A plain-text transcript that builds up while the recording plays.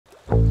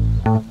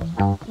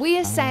We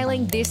are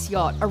sailing this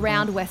yacht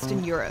around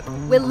Western Europe.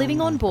 We're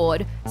living on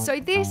board, so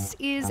this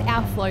is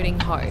our floating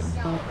home.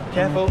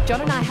 Careful.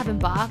 John and I have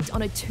embarked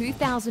on a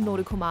 2,000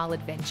 nautical mile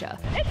adventure.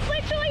 It's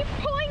literally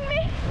pulling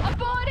me. A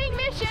boarding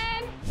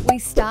mission. We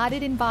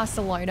started in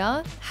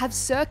Barcelona, have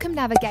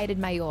circumnavigated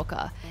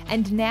Mallorca,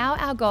 and now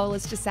our goal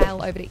is to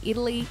sail over to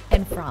Italy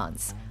and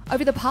France.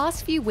 Over the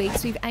past few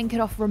weeks, we've anchored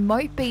off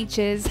remote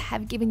beaches,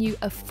 have given you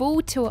a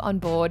full tour on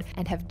board,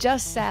 and have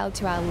just sailed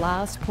to our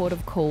last port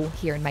of call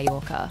here in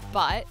Mallorca.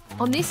 But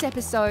on this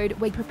episode,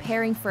 we're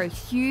preparing for a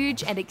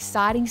huge and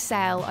exciting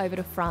sail over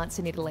to France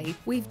and Italy.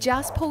 We've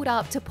just pulled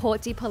up to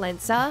Port de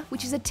Pollenca,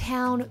 which is a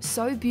town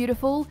so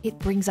beautiful, it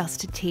brings us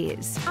to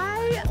tears.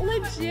 I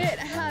legit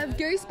have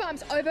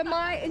goosebumps over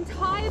my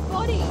entire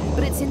body.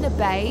 But it's in the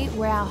bay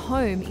where our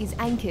home is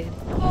anchored.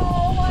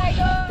 Oh my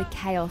God. The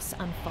chaos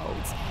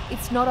unfolds.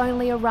 It's not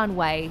only a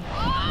runway,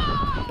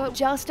 but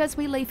just as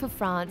we leave for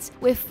France,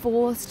 we're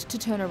forced to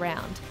turn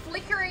around.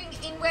 Flickering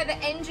in where the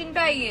engine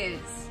bay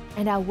is.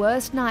 And our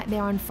worst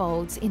nightmare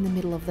unfolds in the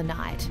middle of the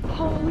night.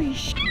 Holy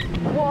shit.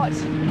 What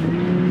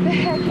the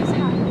heck is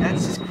happening?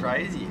 That's just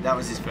crazy. That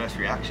was his first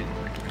reaction.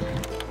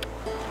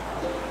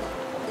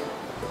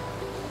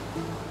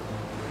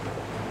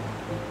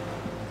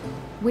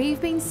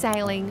 We've been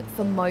sailing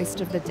for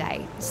most of the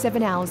day,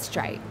 7 hours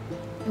straight,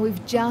 and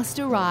we've just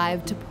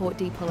arrived to Port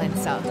de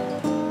Pollenca.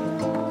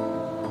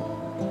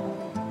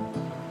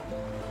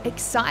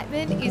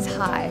 Excitement is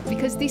high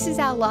because this is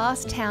our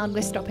last town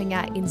we're stopping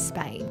at in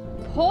Spain.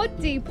 Port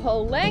de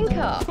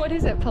Pollenca. What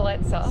is it,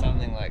 Pollensa?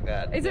 Something like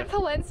that. Is it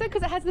Pollensa?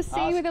 Because it has the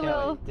C with a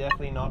little...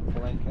 Definitely not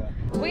Pollenca.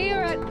 We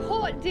are at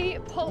Port de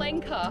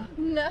Pollenca.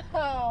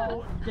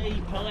 No.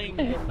 De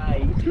Pollenca,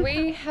 mate.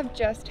 We have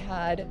just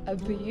had a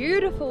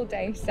beautiful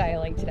day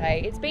sailing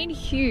today. It's been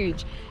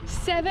huge.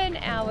 7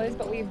 hours,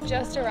 but we've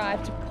just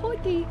arrived to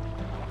Port de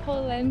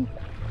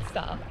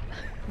Pollenca.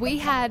 We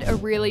had a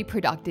really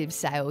productive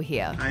sail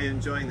here. Are you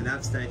enjoying the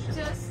nav station?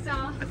 Just,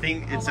 I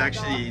think it's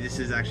this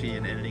is actually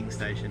an editing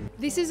station.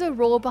 This is a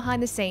raw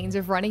behind the scenes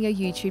of running a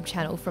YouTube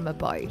channel from a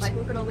boat. like,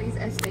 look at all these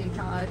SD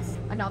cards.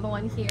 Another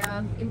one here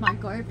in my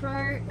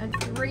GoPro, and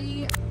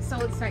 3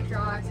 solid state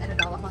drives and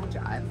another hard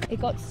drive. It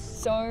got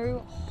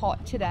so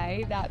hot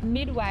today that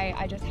midway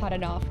I just had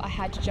enough. I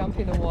had to jump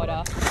in the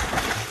water.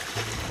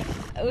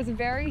 It was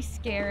very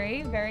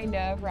scary, very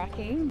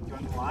nerve-wracking. Do you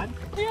want to climb?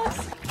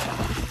 Yes.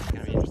 It's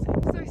gonna be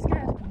interesting. So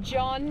scared.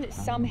 John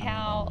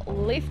somehow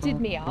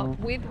lifted me up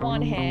with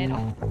one hand.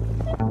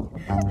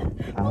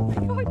 Oh my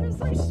God, you're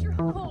so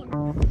strong.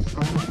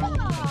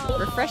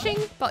 Refreshing,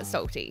 but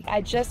salty.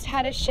 I just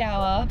had a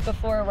shower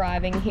before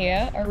arriving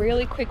here, a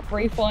really quick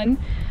brief one.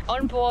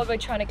 On board, we're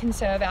trying to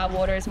conserve our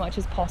water as much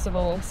as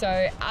possible.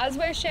 So as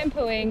we're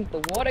shampooing,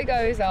 the water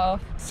goes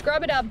off,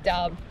 scrub it up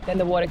dub, then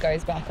the water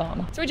goes back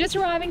on. So we're just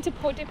arriving to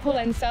Port de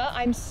Pollenca.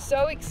 I'm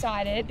so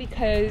excited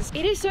because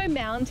it is so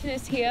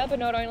mountainous here, but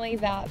not only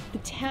that, the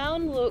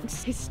town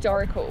looks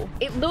historical.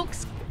 It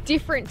looks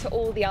different to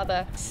all the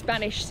other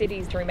Spanish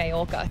cities through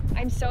Majorca.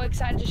 I'm so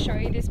excited to show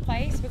you this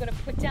place. We're gonna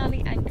put down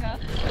the anchor.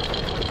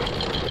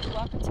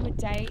 Welcome to a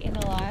day in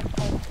the life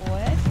on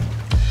board.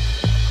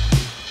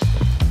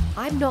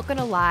 I'm not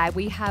gonna lie,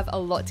 we have a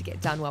lot to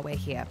get done while we're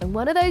here. And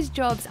one of those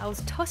jobs I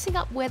was tossing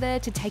up whether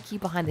to take you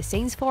behind the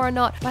scenes for or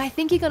not, but I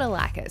think you're gonna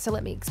like it, so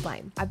let me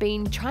explain. I've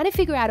been trying to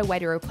figure out a way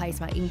to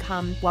replace my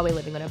income while we're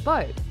living on a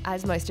boat.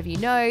 As most of you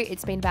know,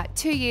 it's been about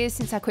 2 years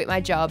since I quit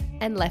my job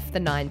and left the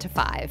 9 to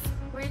 5.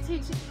 We're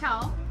teaching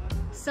Cal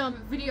some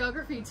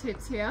videography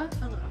tips here.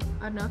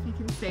 I don't know if you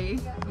can see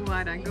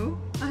wide angle.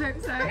 I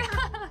hope so.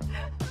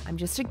 I'm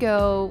just a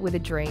girl with a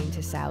dream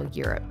to sail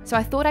Europe. So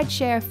I thought I'd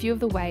share a few of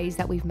the ways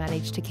that we've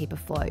managed to keep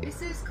afloat.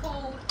 This is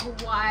called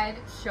a wide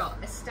shot,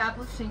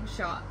 establishing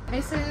shot.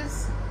 This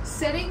is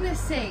setting the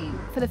scene.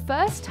 For the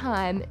first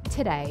time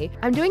today,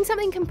 I'm doing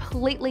something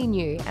completely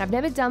new, and I've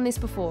never done this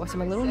before, so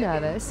I'm a little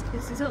nervous.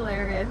 This is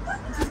hilarious.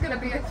 This is gonna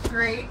be a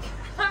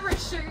 3-camera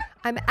shoot.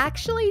 I'm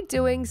actually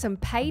doing some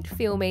paid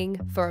filming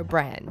for a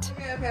brand.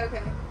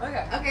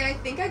 Okay, I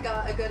think I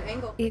got a good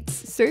angle. It's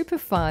super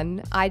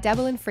fun. I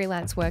dabble in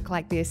freelance work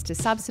like this to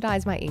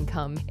subsidize my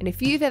income. And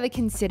if you've ever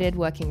considered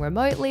working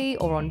remotely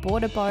or on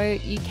board a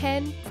boat, you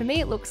can. For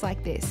me, it looks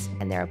like this.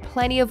 And there are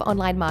plenty of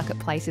online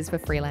marketplaces for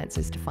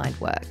freelancers to find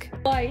work.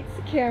 Lights,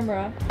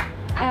 camera,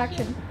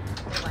 action.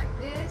 Like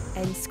this.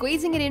 And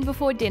squeezing it in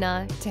before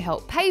dinner to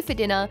help pay for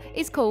dinner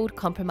is called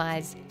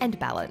compromise and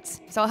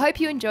balance. So I hope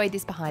you enjoyed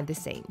this behind the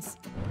scenes.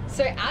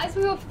 So as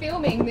we were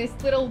filming this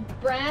little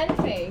brand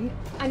thing,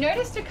 I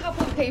noticed a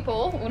couple of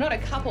people, well not a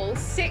couple,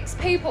 6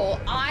 people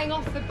eyeing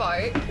off the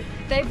boat.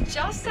 They've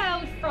just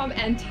sailed from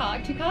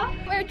Antarctica.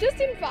 We've just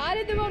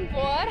invited them on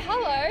board.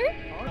 Hello.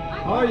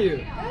 How are you?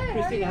 Good.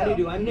 Kristina, how do you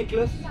do? I'm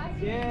Nicholas. Nice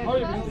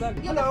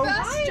You're the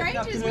first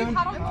strangers we've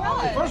had on the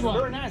boat. First one.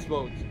 Very nice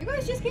boat. You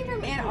guys just came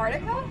from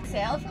Antarctica?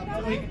 Sailed from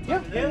down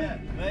there?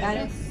 Yeah.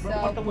 That is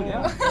so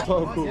cool.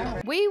 So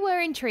cool. We were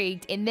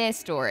intrigued in their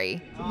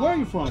story, Where are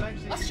you from?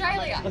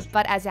 Australia.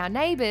 but as our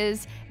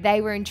neighbours,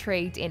 they were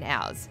intrigued in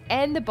ours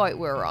and the boat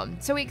we were on.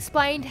 So we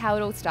explained how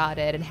it all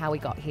started and how we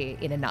got here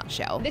in a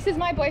nutshell. This is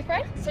my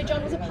boyfriend. So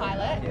John was a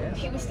pilot.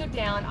 He was stood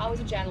down. I was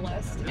a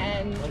journalist,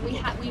 and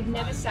we've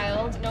never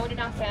sailed. No one in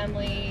our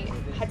family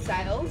had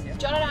sailed.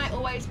 John and I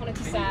always wanted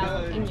to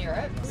sail in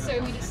Europe,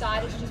 so we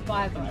decided to just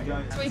buy a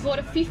boat. So we bought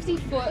a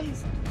 50-foot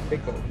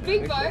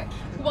big boat,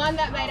 one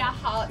that made our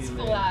hearts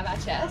fall out of our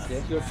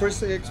chests. Your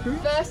first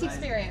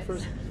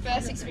experience?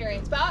 First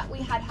experience, but we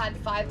had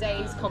 5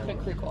 days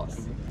confident crew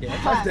course.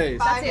 Yeah, 5 days.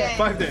 That's it.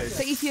 5 days.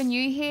 So if you're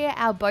new here,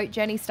 our boat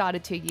journey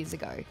started 2 years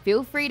ago.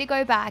 Feel free to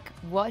go back,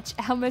 watch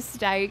our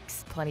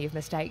mistakes, plenty of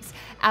mistakes,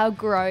 our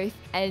growth,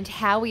 and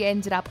how we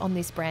ended up on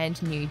this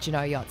brand new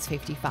Jeanneau Yachts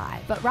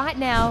 55. But right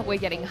now, we're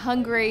getting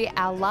hungry.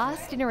 Our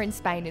last dinner in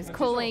Spain is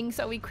calling,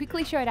 so we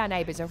quickly showed our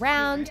neighbours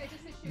around.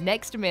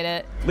 Next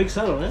minute. Big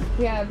salon, eh?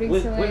 Yeah, big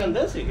We saloon. can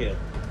dance here.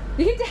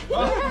 You can dance.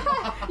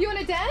 You want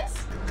to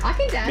dance? I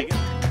can dance.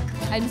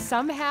 And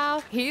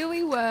somehow, here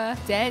we were,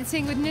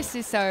 dancing with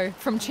Narciso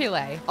from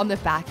Chile on the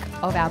back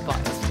of our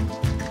boat.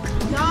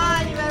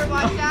 John, you better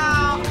watch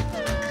out.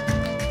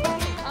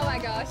 Oh my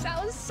gosh,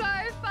 that was so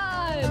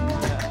fun.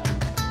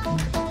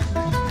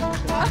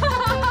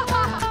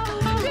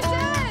 Good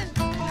dance.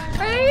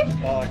 Ready?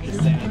 Oh,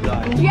 Kristina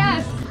died.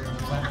 Yes.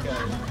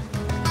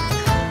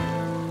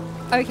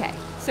 Okay,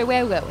 so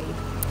where were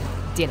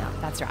we? Dinner,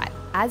 that's right.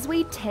 As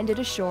we tended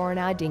ashore in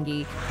our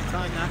dinghy,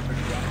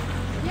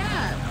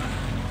 Yeah.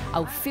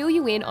 I'll fill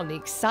you in on the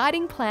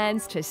exciting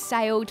plans to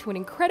sail to an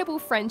incredible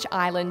French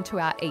island to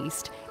our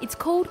east. It's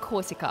called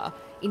Corsica.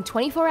 In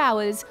 24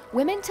 hours,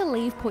 we're meant to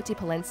leave Port de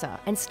Pollenca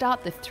and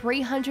start the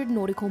 300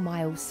 nautical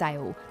mile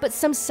sail. But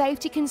some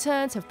safety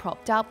concerns have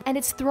propped up and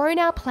it's thrown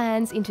our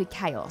plans into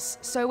chaos.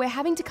 So we're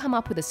having to come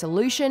up with a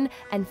solution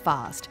and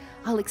fast.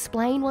 I'll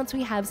explain once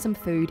we have some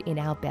food in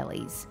our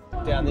bellies.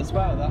 Down this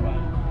way or that way?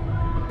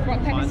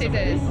 Rock, paper,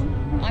 scissors.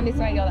 I'm this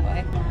way, you're that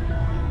way.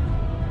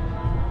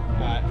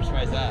 Alright, which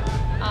way is that?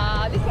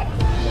 This way.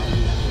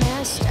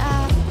 Messed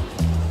up,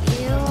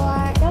 you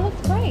are. That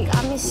looks great.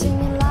 Got me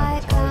singing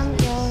like I'm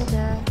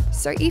Yoda.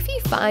 So if you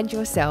find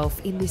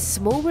yourself in this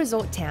small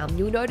resort town,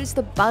 you'll notice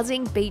the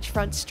buzzing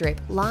beachfront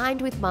strip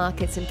lined with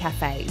markets and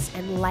cafes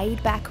and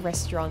laid-back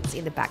restaurants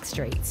in the back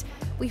streets.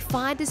 We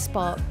find a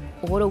spot,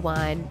 order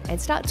wine, and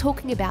start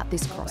talking about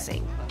this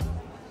crossing.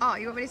 Oh,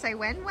 you want me to say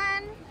when?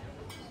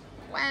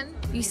 When?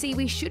 You see,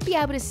 we should be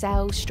able to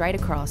sail straight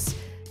across,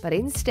 but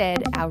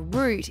instead our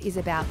route is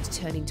about to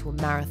turn into a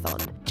marathon.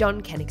 John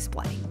can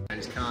explain. I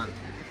just can't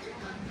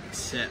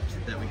accept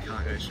that we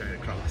can't go straight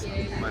across.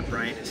 My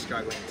brain is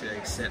struggling to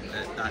accept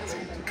that that's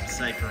a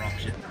safer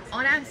option.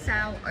 On our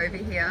sail over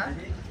here,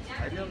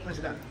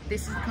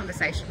 this is the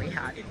conversation we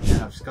had.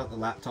 I've just got the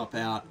laptop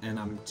out and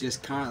I'm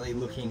just currently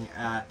looking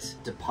at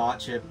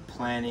departure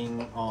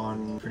planning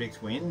on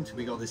Predict Wind.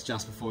 We got this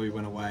just before we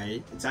went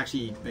away. It's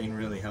actually been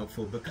really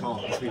helpful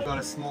because we've got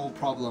a small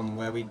problem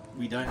where we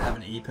don't have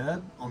an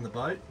EPIRB on the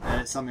boat, and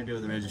it's something to do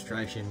with the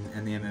registration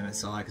and the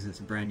MMSI because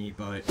it's a brand new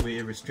boat.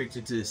 We're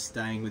restricted to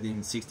staying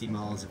within 60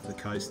 miles of the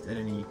coast at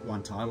any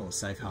one time, or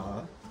safe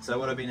harbour. So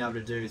what I've been able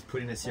to do is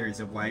put in a series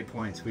of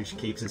waypoints which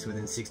keeps us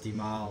within 60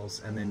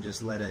 miles and then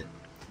just let it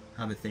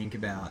have a think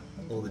about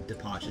all the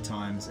departure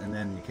times, and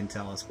then it can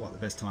tell us what the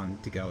best time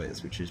to go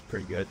is, which is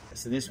pretty good.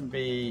 So this would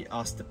be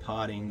us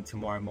departing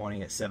tomorrow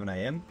morning at 7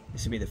 AM.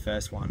 This would be the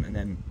first one, and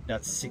then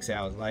that's 6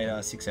 hours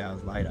later, 6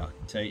 hours later.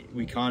 So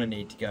we kind of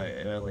need to go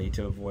early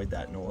to avoid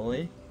that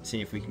northerly. See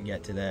if we can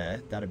get to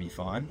there, that'd be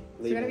fine.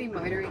 So you're going to be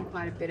motoring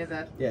quite a bit of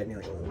it. Yeah,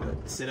 nearly a little bit.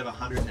 Instead of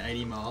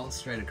 180 miles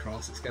straight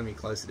across, it's going to be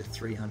closer to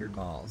 300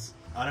 miles.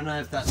 I don't know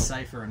if that's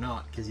safer or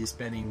not, because you're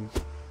spending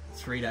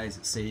 3 days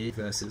at sea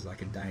versus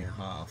like a day and a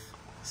half.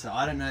 So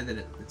I don't know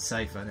that it's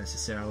safer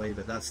necessarily,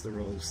 but that's the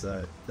rules,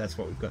 so that's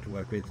what we've got to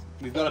work with.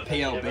 We've got a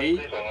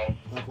PLB,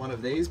 like one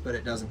of these, but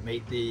it doesn't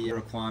meet the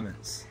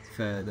requirements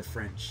for the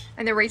French.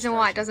 And the reason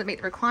why it doesn't meet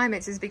the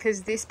requirements is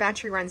because this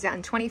battery runs out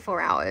in 24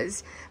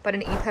 hours, but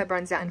an EPIRB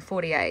runs out in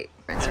 48.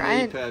 That's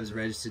right. The EPIRB's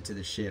registered to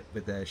the ship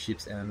with the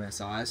ship's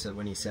MMSI, so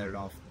when you set it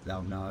off,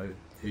 they'll know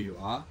who you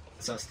are.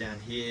 So it's down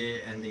here,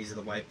 and these are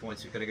the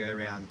waypoints. We've got to go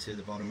around to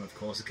the bottom of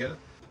Corsica.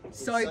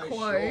 So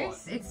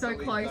close. It's so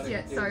close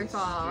yet so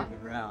far.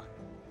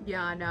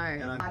 Yeah, I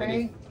know. I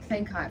don't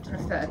think I've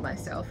preferred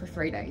myself for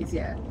 3 days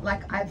yet.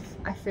 Like I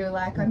feel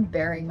like I'm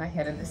burying my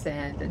head in the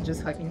sand and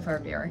just hoping for a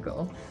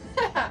miracle.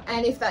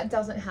 And if that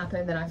doesn't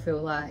happen, then I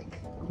feel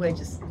like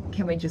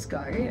can we just go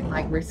and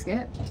like risk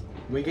it?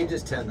 We can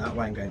just turn that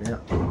way and go down.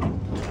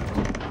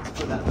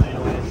 Put that lane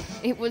away.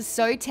 It was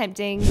so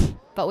tempting,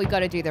 but we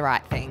got to do the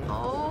right thing.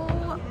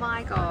 Oh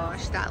my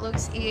gosh, that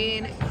looks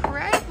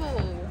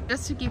incredible.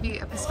 Just to give you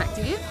a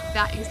perspective,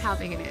 that is how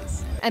big it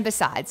is. And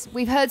besides,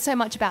 we've heard so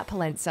much about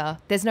Pollensa,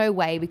 there's no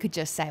way we could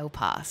just sail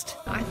past.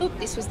 I thought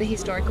this was the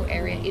historical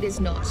area. It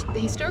is not. The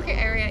historical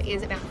area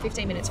is about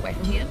 15 minutes away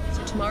from here.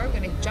 So tomorrow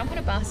we're going to jump on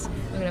a bus.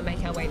 We're going to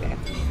make our way there.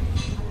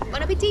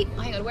 Bon appetit. Oh,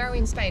 hang on, where are we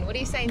in Spain? What do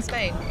you say in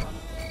Spain?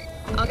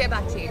 I'll get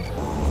back to you.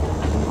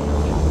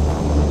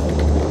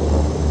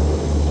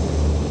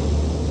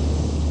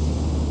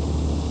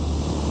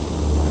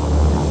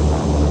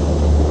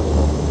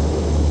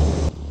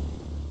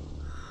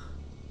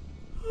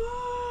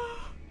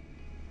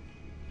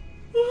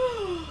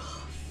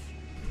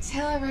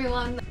 Tell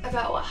everyone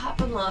about what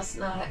happened last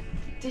night.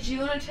 Did you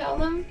want to tell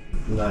them?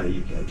 No,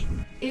 you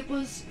can. It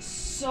was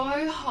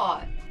so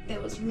hot.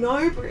 There was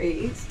no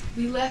breeze.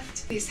 We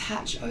left this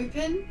hatch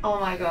open.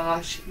 Oh my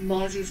gosh,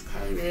 mozzies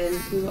came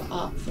in. We were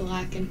up for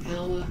like an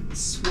hour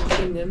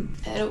swapping them.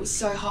 And it was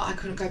so hot I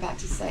couldn't go back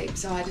to sleep.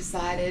 So I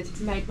decided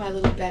to make my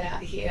little bed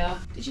out here.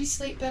 Did you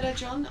sleep better,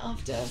 John,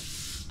 after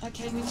I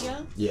came in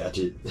here? Yeah, I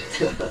did.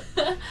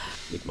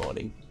 Good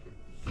morning.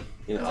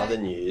 In other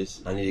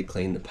news, I need to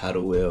clean the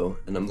paddle wheel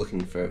and I'm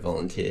looking for a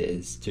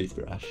volunteer's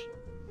toothbrush.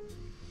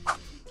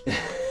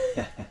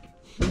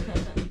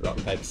 Rock,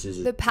 paper,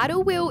 scissors. The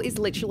paddle wheel is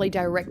literally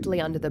directly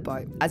under the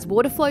boat. As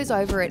water flows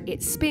over it,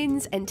 it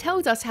spins and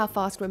tells us how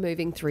fast we're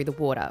moving through the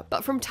water.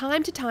 But from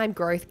time to time,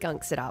 growth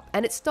gunks it up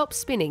and it stops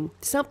spinning,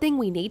 something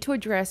we need to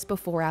address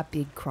before our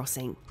big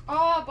crossing.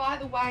 Oh, by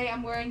the way,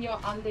 I'm wearing your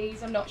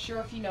undies. I'm not sure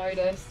if you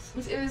noticed.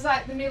 It was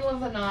like the middle of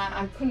the night.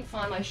 I couldn't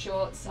find my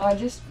shorts, so I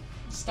just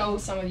stole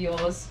some of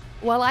yours.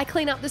 While I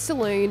clean up the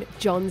saloon,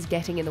 John's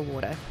getting in the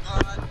water.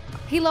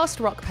 He lost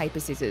rock,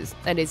 paper, scissors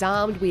and is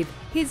armed with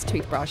his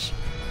toothbrush.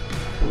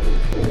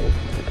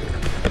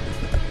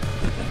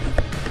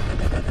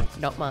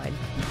 Not mine.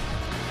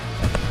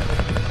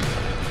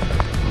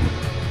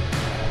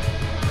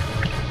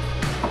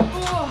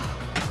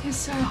 Oh, it's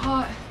so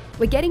hot.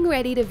 We're getting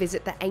ready to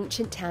visit the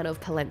ancient town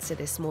of Pollensa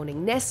this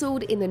morning,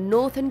 nestled in the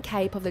northern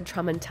cape of the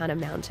Tramontana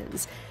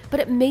Mountains. But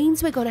it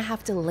means we're going to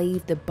have to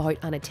leave the boat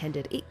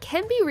unattended. It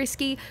can be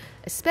risky,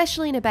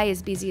 especially in a bay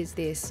as busy as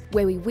this,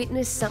 where we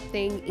witnessed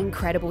something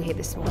incredible here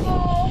this morning.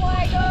 Oh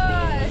my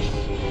gosh!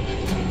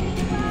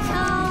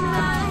 How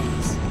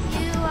nice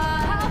you are.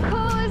 How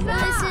cool is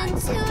that?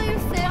 Listen to your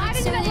Why favorite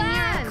did it tune in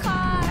land? your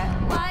car.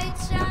 White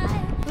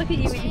stripe. Look at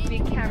you with your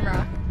big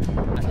camera.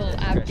 Cool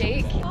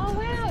abdique. Oh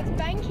wow, it's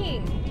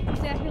banking.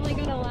 Definitely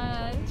gonna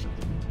land.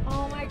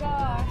 Oh my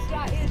gosh,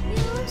 that is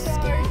so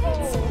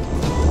cool.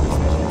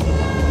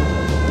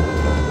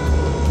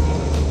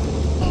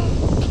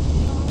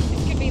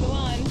 This could be the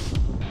one.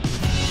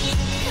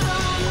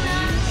 How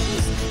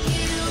nice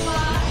you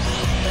are.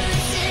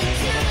 Listen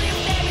to your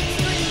favorite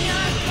tune in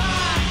your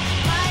car.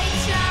 White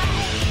stripe.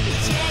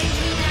 Change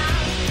me now.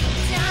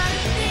 Down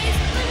to this,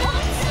 but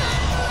one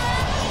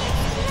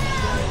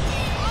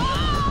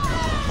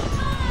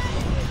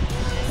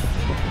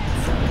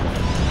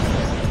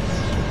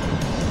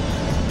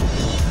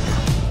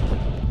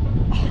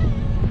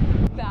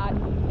That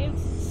is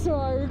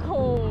so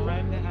cool.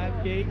 Friend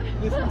at geek,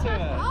 listen to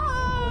it.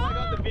 Oh my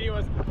god, the video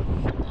was.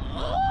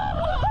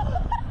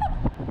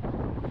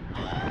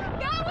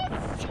 That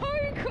was so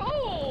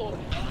cool.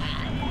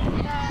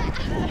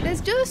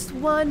 There's just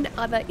one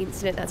other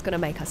incident that's going to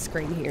make us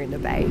scream here in the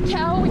bay.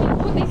 Cal, we need to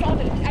put these on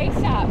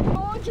ASAP.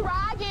 More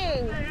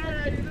dragging.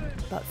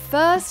 But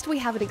first, we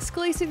have an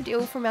exclusive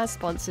deal from our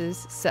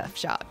sponsors,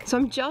 Surfshark. So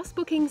I'm just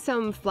booking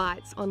some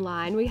flights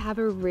online. We have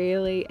a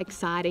really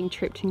exciting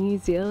trip to New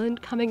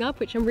Zealand coming up,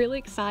 which I'm really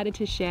excited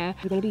to share.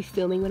 We're going to be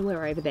filming when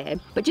we're over there.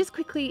 But just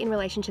quickly in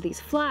relation to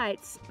these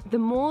flights, the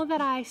more that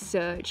I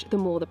search, the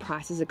more the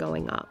prices are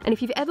going up. And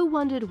if you've ever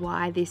wondered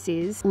why this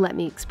is, let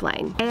me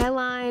explain.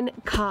 Airline,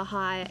 car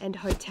hire, and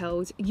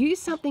hotels use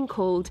something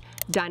called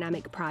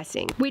dynamic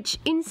pricing, which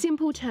in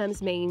simple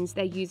terms means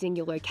they're using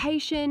your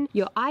location,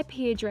 your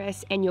IP address,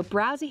 and your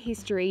browser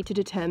history to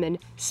determine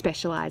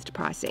specialized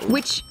pricing,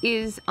 which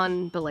is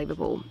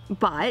unbelievable.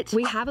 But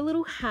we have a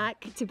little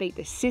hack to beat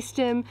the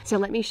system, so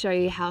let me show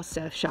you how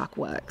Surfshark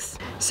works.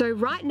 So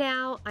right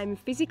now, I'm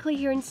physically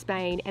here in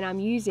Spain and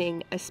I'm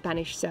using a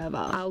Spanish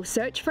server. I'll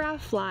search for our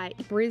flight,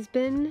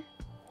 Brisbane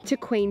to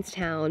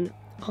Queenstown,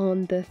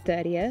 on the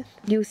 30th,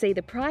 you'll see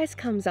the price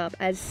comes up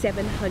as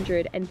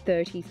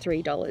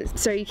 $733.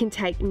 So you can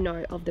take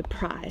note of the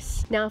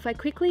price. Now, if I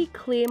quickly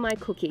clear my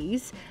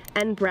cookies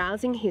and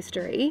browsing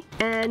history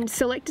and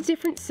select a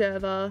different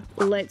server,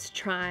 let's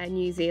try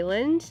New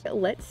Zealand.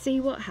 Let's see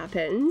what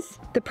happens.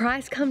 The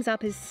price comes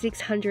up as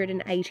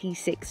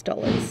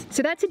 $686.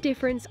 So that's a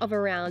difference of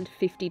around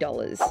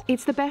 $50.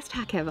 It's the best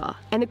hack ever.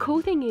 And the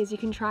cool thing is you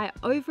can try it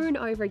over and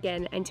over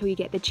again until you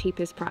get the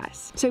cheapest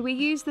price. So we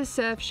use the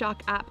Surfshark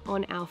app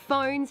on our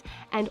phones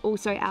and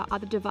also our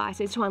other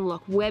devices to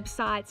unlock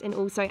websites and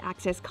also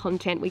access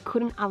content we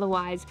couldn't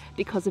otherwise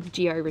because of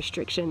geo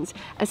restrictions,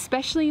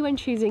 especially when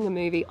choosing a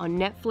movie on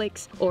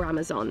Netflix or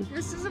Amazon.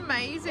 This is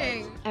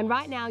amazing. And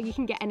right now you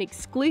can get an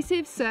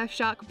exclusive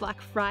Surfshark Black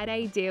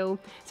Friday deal.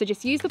 So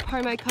just use the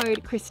promo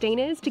code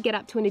Kristina's to get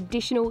up to an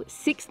additional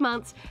 6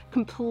 months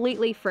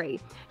completely free.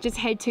 Just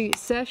head to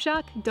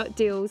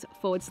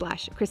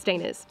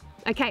surfshark.deals/Kristina's.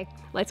 Okay,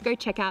 let's go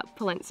check out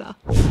Pollensa.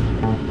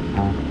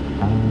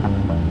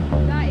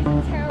 That is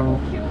a terrible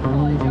kill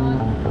call, John.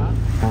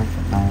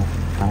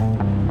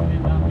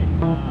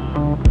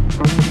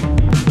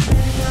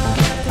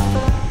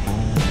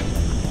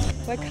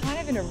 We're kind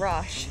of in a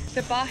rush.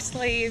 The bus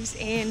leaves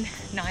in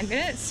 9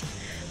 minutes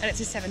and it's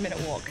a 7-minute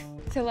walk.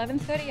 It's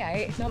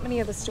 11:38, not many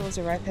other stores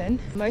are open.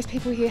 Most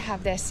people here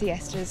have their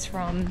siestas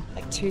from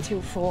like 2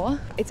 till 4.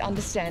 It's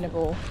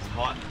understandable. It's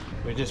hot.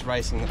 We're just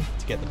racing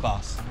to get the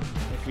bus.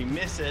 If we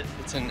miss it,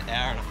 it's an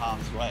hour and a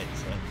half's wait.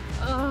 So.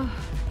 Oh,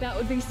 that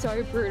would be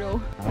so brutal.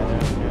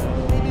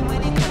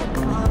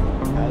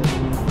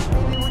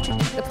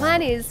 The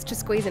plan is to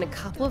squeeze in a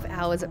couple of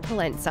hours at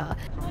Pollensa.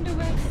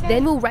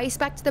 Then we'll race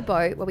back to the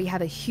boat where we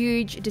have a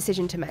huge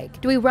decision to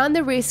make. Do we run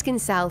the risk and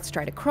sail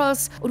straight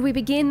across, or do we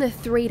begin the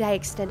 3-day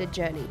extended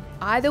journey?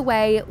 Either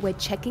way, we're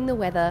checking the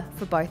weather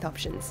for both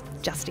options,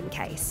 just in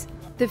case.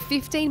 The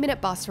 15-minute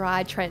bus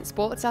ride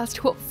transports us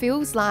to what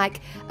feels like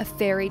a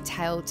fairy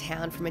tale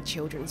town from a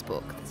children's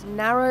book. There's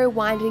narrow,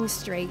 winding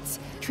streets,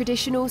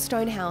 traditional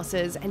stone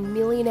houses, and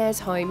millionaires'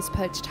 homes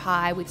perched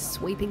high with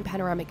sweeping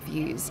panoramic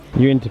views.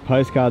 You're into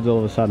postcards all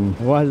of a sudden.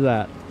 Why is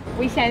that?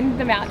 We send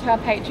them out to our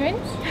patrons.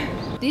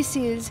 This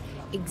is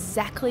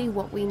exactly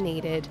what we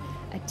needed,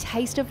 a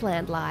taste of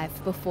land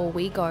life before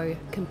we go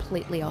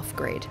completely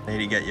off-grid. Need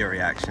to get your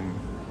reaction.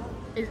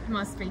 It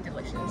must be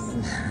delicious.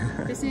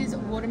 This is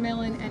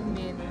watermelon and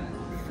mint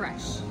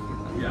fresh.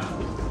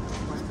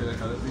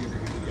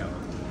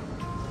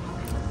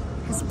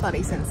 It's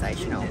bloody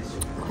sensational.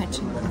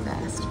 Quenching the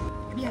thirst.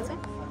 Have you had some?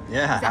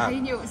 Yeah.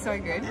 You knew it was so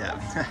good. Yeah.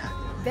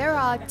 There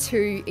are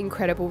 2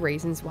 incredible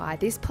reasons why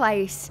this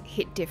place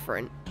hit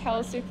different.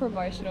 Kel's super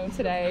emotional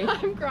today.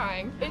 I'm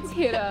crying. It's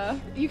hit her.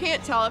 You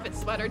can't tell if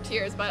it's sweat or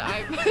tears, but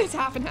it's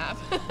half and half.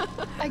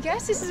 I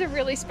guess this is a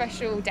really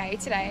special day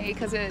today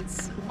because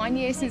it's 1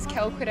 year since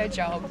Kel quit her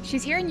job.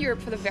 She's here in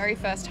Europe for the very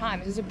first time.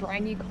 This is a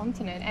brand new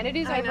continent and it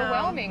is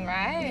overwhelming,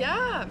 right?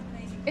 Yeah.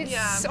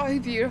 It's so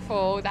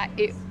beautiful that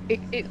it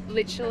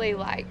literally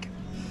like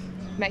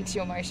makes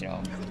you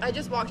emotional. I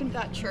just walked into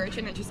that church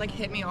and it just like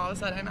hit me all of a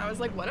sudden. I was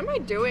like, what am I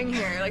doing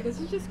here? Like, this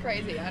is just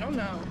crazy. I don't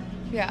know.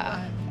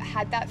 Yeah. I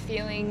had that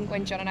feeling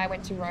when John and I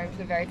went to Rome for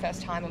the very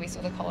first time and we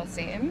saw the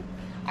Colosseum.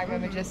 I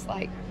remember just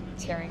like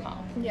tearing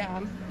up.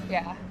 Yeah.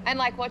 Yeah. And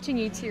like watching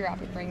you tear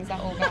up, it brings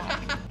that all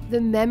back. The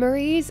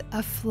memories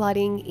are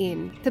flooding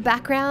in. The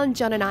background,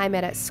 John and I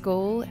met at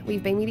school.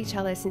 We've been with each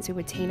other since we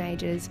were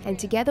teenagers and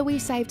together we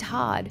saved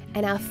hard.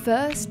 And our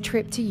first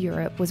trip to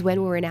Europe was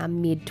when we were in our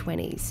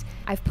mid-20s.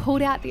 I've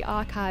pulled out the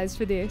archives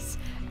for this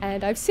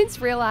and I've since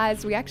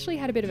realised we actually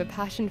had a bit of a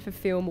passion for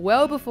film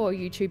well before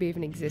YouTube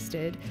even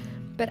existed.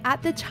 But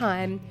at the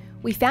time,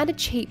 we found a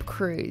cheap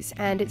cruise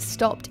and it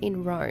stopped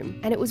in Rome.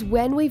 And it was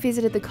when we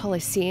visited the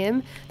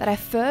Colosseum that I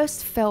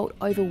first felt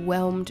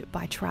overwhelmed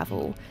by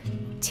travel.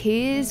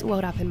 Tears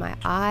welled up in my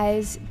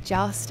eyes,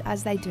 just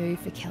as they do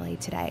for Kelly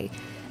today.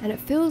 And it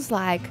feels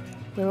like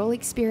we're all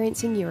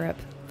experiencing Europe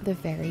for the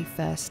very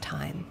first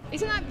time.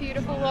 Isn't that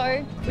beautiful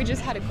though? We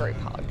just had a group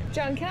hug.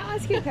 John, can I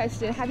ask you a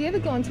question? Have you ever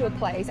gone to a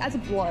place as a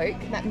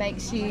bloke that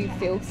makes you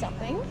feel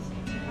something?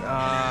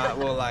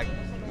 Well, like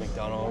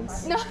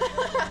McDonald's.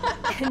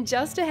 And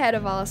just ahead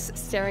of us,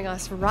 staring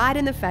us right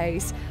in the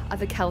face, are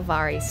the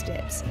Calvary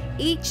steps.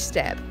 Each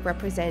step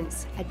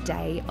represents a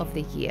day of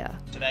the year.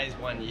 Today's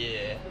 1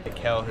 year.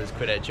 Kel has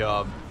quit her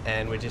job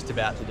and we're just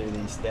about to do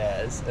these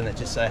stairs and it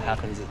just so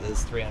happens that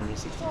there's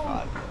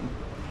 365 of them.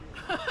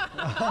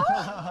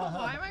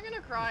 Why am I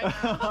gonna cry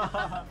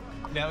now?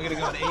 Now we're going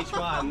to go on each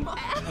one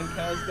and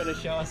Kel's going to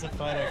show us a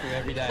photo from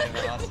every day of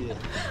the last year.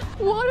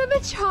 What are the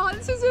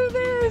chances of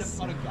this?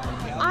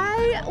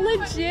 I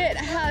legit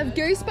have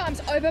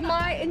goosebumps over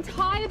my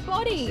entire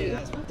body. Dude,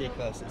 that's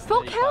ridiculous. It's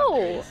For 35 Kel.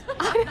 days.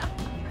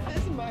 This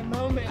is my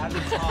moment. At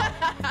the top.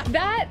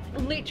 That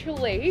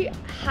literally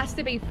has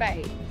to be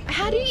fate.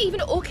 How do you even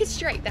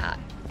orchestrate that?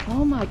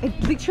 Oh my,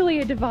 it's literally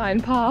a divine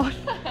path.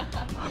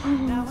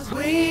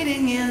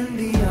 Waiting in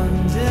the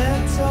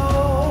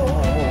undertow.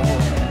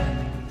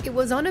 It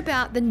was on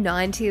about the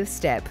 90th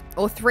step,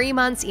 or 3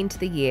 months into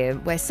the year,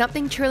 where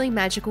something truly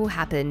magical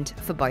happened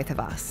for both of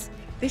us.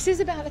 This is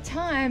about the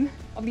time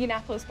of the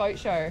Annapolis Boat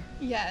Show,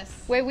 Yes.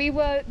 where we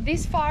were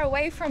this far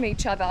away from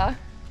each other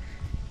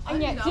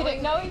and yet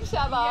didn't know each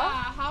other. Yeah,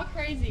 how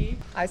crazy.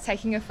 I was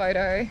taking a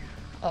photo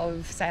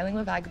of sailing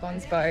the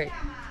Vagabond's boat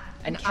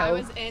and I Kel.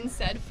 was in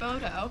said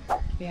photo.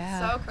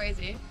 Yeah. So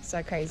crazy.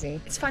 So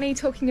crazy. It's funny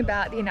talking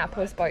about the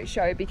Annapolis Boat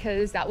Show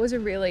because that was a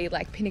really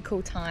like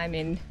pinnacle time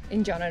in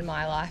in John and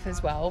my life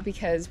as well,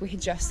 because we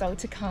had just sold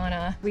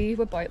Takana. We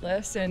were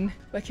boatless and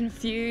we're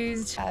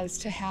confused as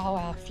to how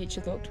our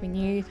future looked. We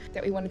knew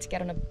that we wanted to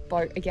get on a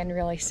boat again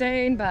really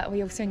soon, but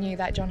we also knew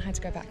that John had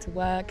to go back to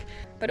work.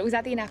 But it was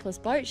at the Annapolis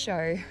Boat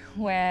Show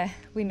where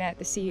we met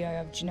the CEO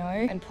of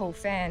Jeanneau and Paul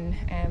Fenn,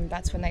 and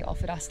that's when they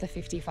offered us the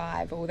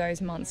 55 all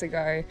those months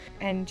ago.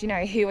 And you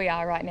know, here we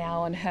are right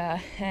now on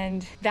her,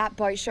 and that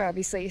boat show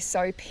obviously is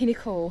so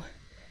pinnacle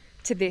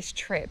to this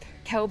trip.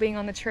 Kel being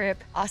on the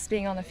trip, us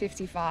being on the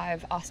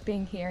 55, us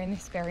being here in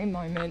this very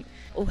moment,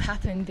 all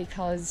happened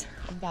because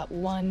of that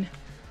one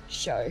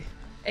show.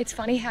 It's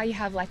funny how you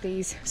have like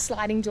these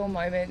sliding door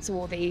moments,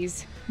 or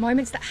these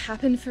moments that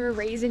happen for a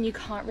reason you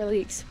can't really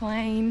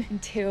explain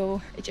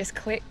until it just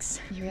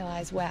clicks. You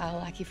realize, wow,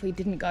 like if we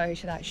didn't go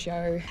to that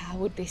show, how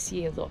would this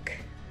year look?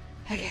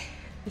 Okay,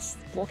 this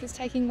walk is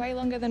taking way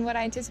longer than what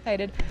I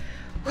anticipated.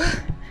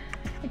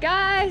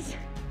 Guys!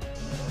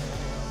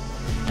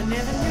 Sweaty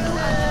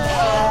group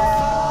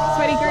hug,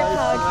 sweaty group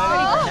hug.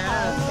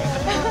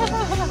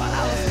 While I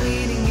was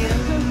waiting in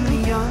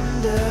the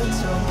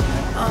undertow.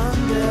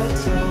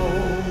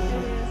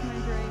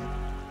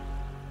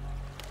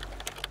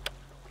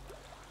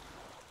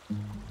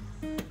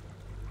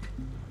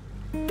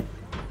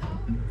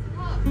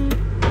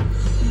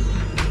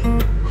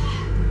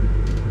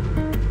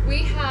 We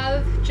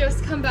have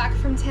just come back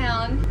from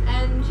town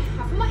and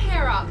I put my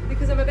hair up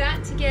because I'm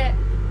about to get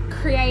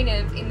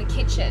creative in the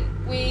kitchen.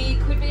 We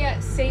could be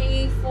at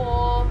sea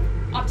for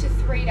up to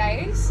 3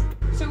 days.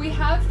 So we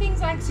have things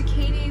like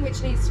zucchini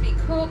which needs to be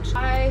cooked.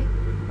 I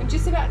am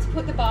just about to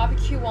put the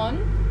barbecue on,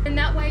 and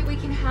that way we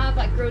can have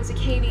like grilled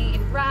zucchini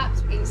in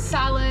wraps, in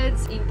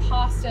salads, in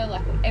pasta,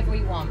 like whatever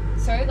we want.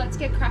 So let's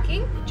get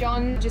cracking.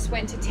 John just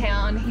went to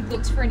town. He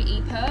looked for an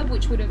EPIRB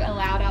which would have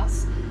allowed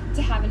us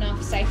to have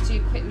enough safety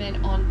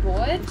equipment on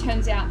board.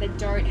 Turns out they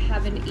don't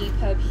have an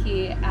EPIRB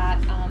here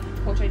at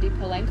Port de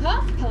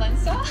Pollenca.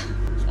 Pollensa.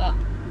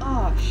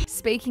 Oh.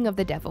 Speaking of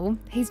the devil,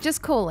 he's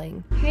just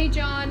calling. Hey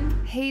John.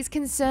 He's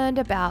concerned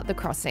about the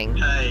crossing.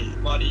 Hey,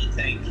 what do you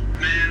think?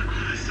 Man,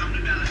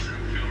 something about this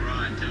doesn't feel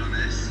right doing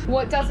this.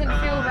 What doesn't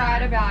feel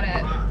right about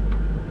it?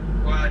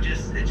 Well, it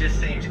just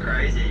seems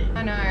crazy.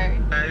 I know.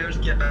 Maybe we'll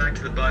just get back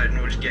to the boat and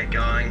we'll just get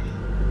going.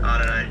 I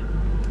don't know.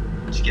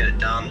 Just get it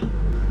done.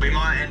 We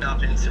might end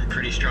up in some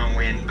pretty strong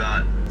wind,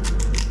 but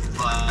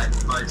like,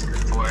 the boat's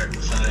good for it,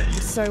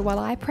 So while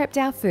I prepped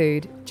our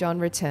food, John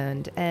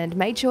returned and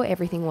made sure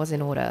everything was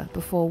in order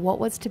before what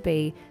was to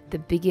be the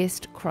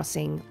biggest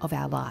crossing of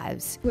our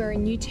lives. We're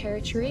in new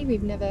territory.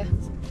 We've never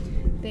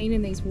been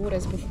in these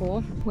waters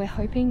before. We're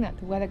hoping that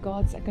the weather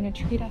gods are going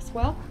to treat us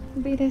well.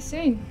 We'll be there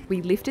soon.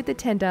 We lifted the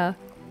tender,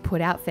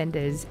 put out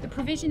fenders. The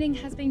provisioning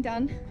has been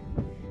done.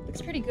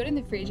 Looks pretty good in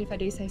the fridge if I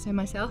do say so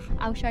myself.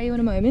 I'll show you in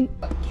a moment.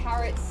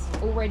 Carrots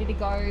all ready to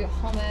go,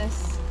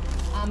 hummus,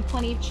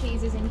 plenty of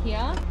cheeses in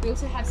here. We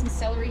also have some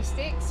celery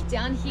sticks.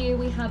 Down here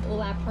we have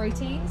all our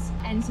proteins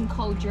and some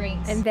cold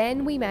drinks. And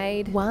then we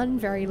made one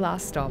very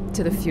last stop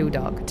to the fuel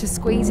dock to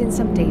squeeze in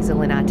some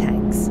diesel in our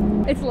tanks.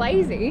 It's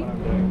lazy.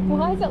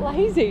 Why is it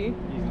lazy?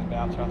 Using the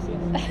bow thrusters.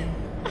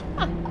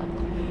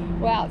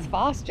 Wow, it's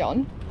fast,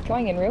 John.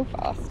 Going in real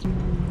fast.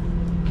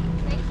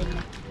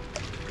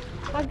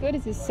 How good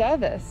is this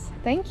service?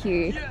 Thank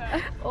you.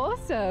 Yeah.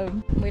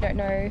 Awesome. We don't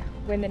know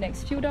when the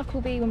next fuel dock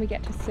will be when we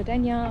get to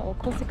Sardinia or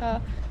Corsica.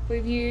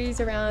 We've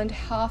used around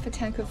half a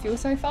tank of fuel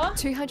so far.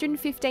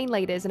 215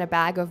 litres and a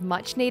bag of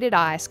much needed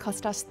ice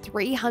cost us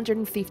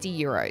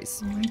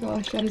 €350. Oh my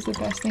gosh, that is the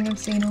best thing I've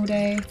seen all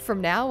day.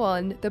 From now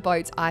on, the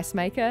boat's ice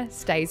maker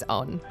stays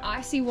on.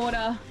 Icy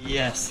water.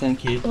 Yes,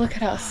 thank you. Look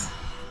at us.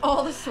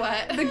 All the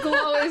sweat. The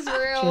glow is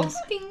real.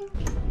 Ding.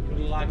 Good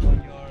luck on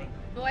your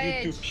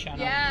Voyage. YouTube channel.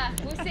 Yeah,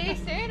 we'll see you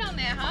soon on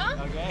there, huh?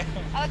 Okay.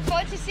 I look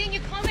forward to seeing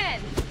your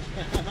comment. I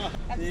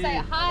have to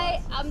say,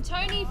 hi, I'm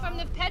Tony from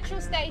the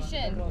petrol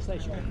station.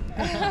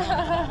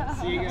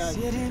 See you guys.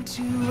 Get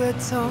into a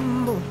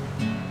tumble.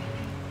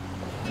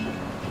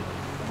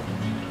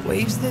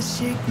 Waves that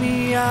shake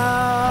me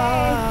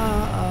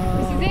out.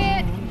 This is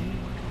it.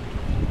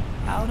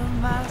 Out of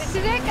my This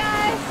is it,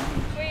 guys.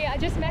 We are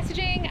just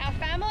messaging our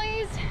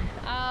families.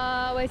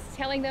 We're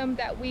telling them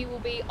that we will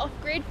be off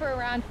grid for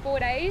around 4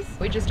 days.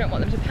 We just don't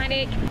want them to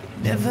panic.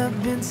 never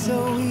been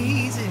so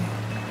easy.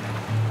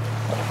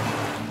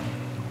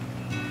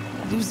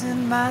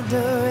 Losing my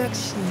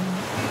direction.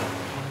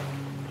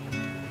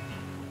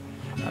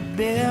 My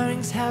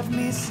bearings have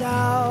me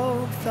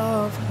south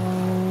of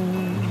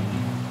home.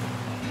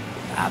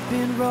 I've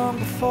been wrong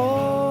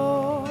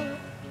before.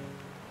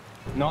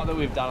 Not that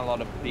we've done a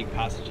lot of big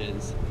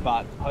passages,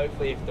 but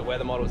hopefully if the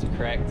weather models are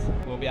correct,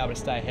 we'll be able to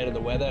stay ahead of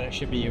the weather. It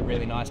should be a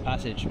really nice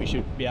passage. We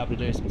should be able to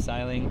do some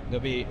sailing. There'll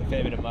be a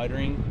fair bit of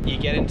motoring. You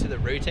get into the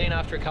routine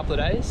after a couple of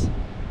days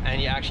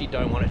and you actually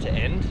don't want it to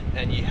end,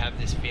 and you have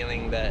this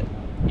feeling that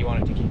you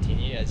want it to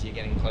continue as you're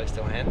getting close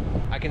to land.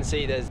 I can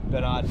see there's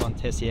Bernard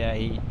Montessier,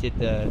 he did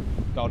the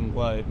Golden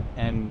Globe,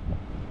 and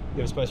It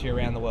was supposed to be a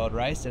round the world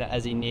race, and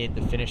as he neared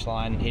the finish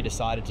line, he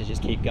decided to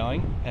just keep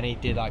going, and he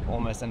did like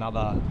almost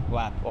another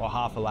lap or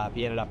half a lap.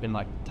 He ended up in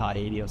like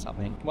Tahiti or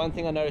something. One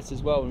thing I noticed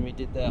as well when we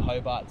did the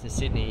Hobart to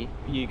Sydney,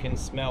 you can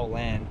smell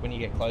land when you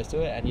get close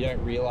to it, and you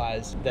don't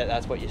realise that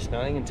that's what you're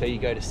smelling until you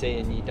go to sea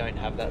and you don't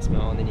have that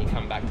smell, and then you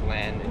come back to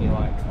land and you're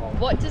like, oh.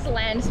 What does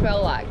land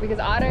smell like? Because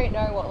I don't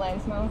know what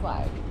land smells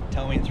like.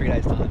 Tell me in 3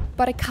 days' time.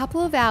 But a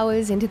couple of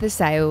hours into the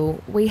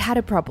sail, we had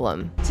a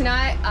problem.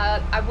 Tonight,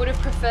 I would have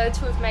preferred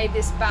to have made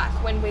this back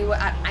when we were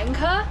at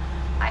anchor.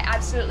 I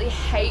absolutely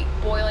hate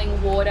boiling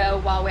water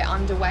while we're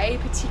underway,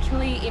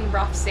 particularly in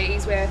rough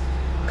seas, where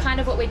kind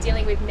of what we're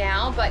dealing with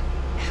now. But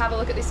have a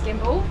look at this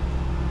gimbal.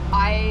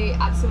 I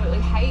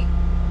absolutely hate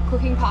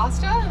cooking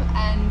pasta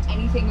and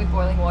anything with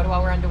boiling water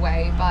while we're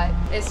underway, but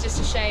it's just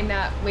a shame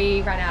that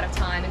we ran out of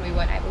time and we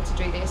weren't able to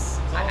do this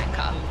at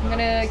anchor. I'm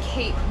gonna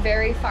keep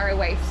very far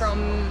away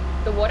from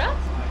the water.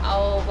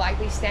 I'll like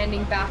be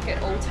standing back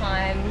at all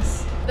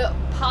times. The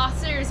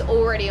pasta is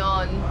already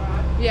on.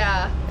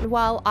 Yeah. And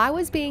while I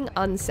was being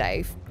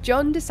unsafe,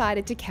 John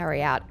decided to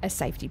carry out a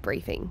safety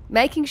briefing,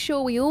 making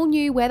sure we all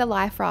knew where the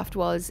life raft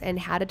was and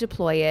how to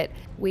deploy it.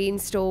 We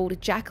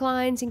installed jack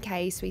lines in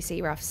case we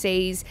see rough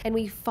seas, and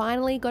we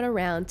finally got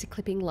around to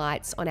clipping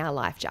lights on our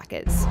life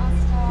jackets. Come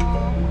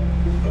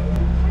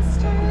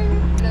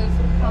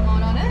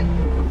on it.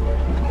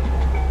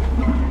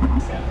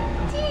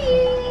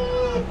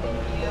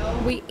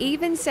 We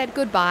even said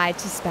goodbye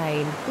to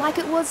Spain, like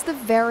it was the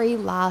very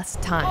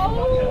last time.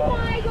 Oh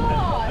my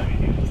god,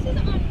 this is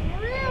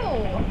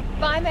unreal.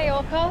 Bye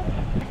Majorca.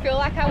 I feel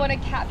like I want to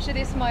capture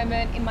this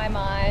moment in my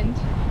mind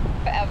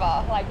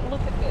forever. Like,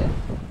 look at this.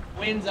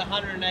 Wind's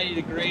 180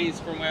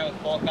 degrees from where it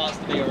was forecast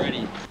to be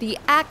already. The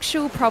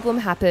actual problem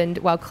happened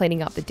while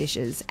cleaning up the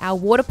dishes. Our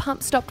water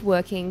pump stopped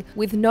working.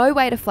 With no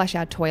way to flush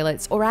our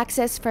toilets or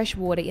access fresh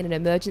water in an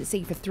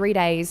emergency for 3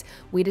 days,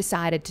 we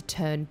decided to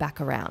turn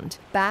back around.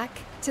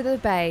 Back to the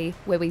bay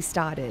where we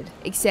started,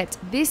 except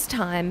this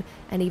time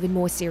an even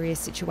more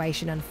serious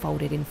situation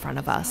unfolded in front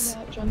of us.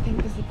 John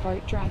thinks there's a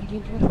boat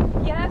dragging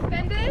into it. Yeah,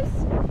 fenders?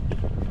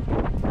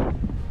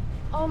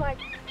 Oh my.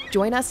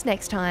 Join us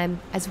next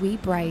time as we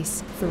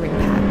brace for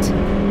impact.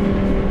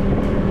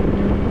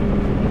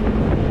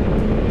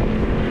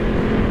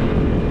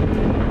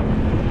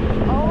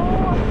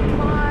 Oh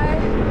my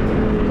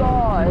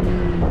god.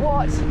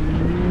 What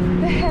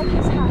the heck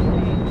is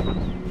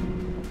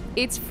happening?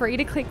 It's free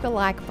to click the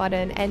like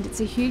button and it's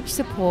a huge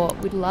support.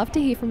 We'd love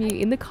to hear from you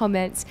in the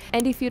comments.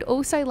 And if you'd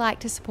also like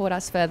to support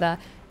us further,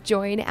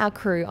 join our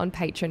crew on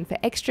Patreon for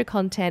extra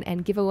content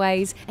and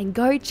giveaways, and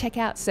go check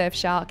out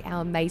Surfshark,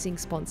 our amazing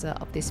sponsor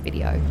of this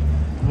video.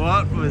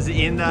 What was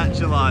in that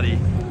gelati?